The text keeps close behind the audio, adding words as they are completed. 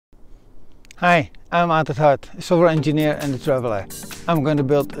Hi, I'm Art Hart, a software engineer and a traveler. I'm going to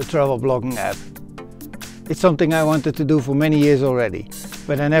build a travel blogging app. It's something I wanted to do for many years already,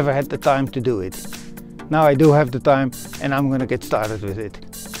 but I never had the time to do it. Now I do have the time and I'm going to get started with it.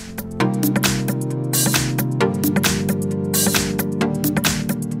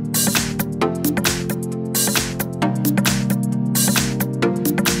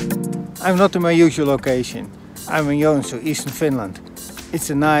 I'm not in my usual location. I'm in Joensuu, eastern Finland.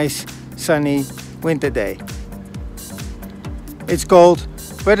 It's a nice, sunny winter day. It's cold,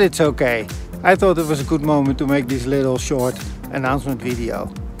 but it's okay. I thought it was a good moment to make this little short announcement video.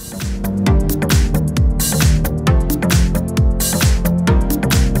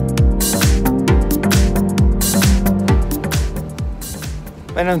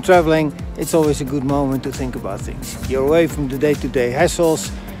 When I'm traveling, it's always a good moment to think about things. You're away from the day-to-day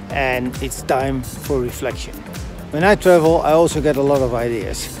hassles and it's time for reflection. When I travel, I also get a lot of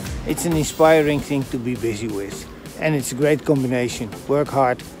ideas. It's an inspiring thing to be busy with. And it's a great combination. Work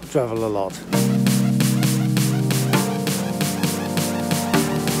hard, travel a lot.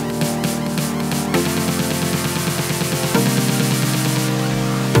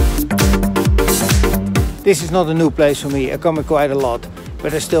 This is not a new place for me. I come here quite a lot,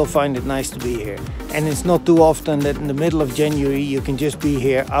 but I still find it nice to be here. And it's not too often that in the middle of January you can just be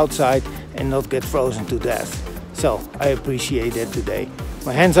here outside and not get frozen to death. So I appreciate that today.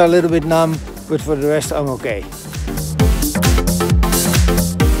 My hands are a little bit numb, but for the rest I'm okay.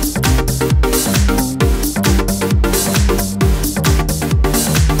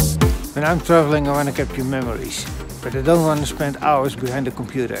 When I'm traveling, I want to capture memories, but I don't want to spend hours behind the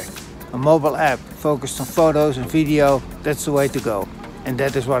computer. A mobile app focused on photos and video, that's the way to go. And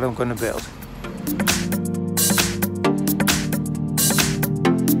that is what I'm going to build.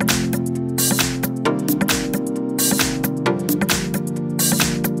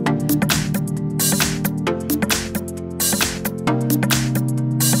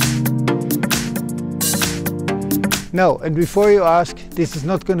 No, and before you ask, this is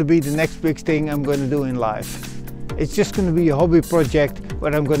not going to be the next big thing I'm going to do in life. It's just going to be a hobby project,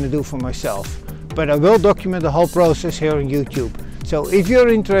 what I'm going to do for myself. But I will document the whole process here on YouTube. So if you're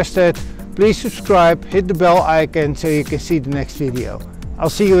interested, please subscribe, hit the bell icon so you can see the next video. I'll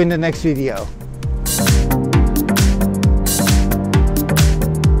see you in the next video.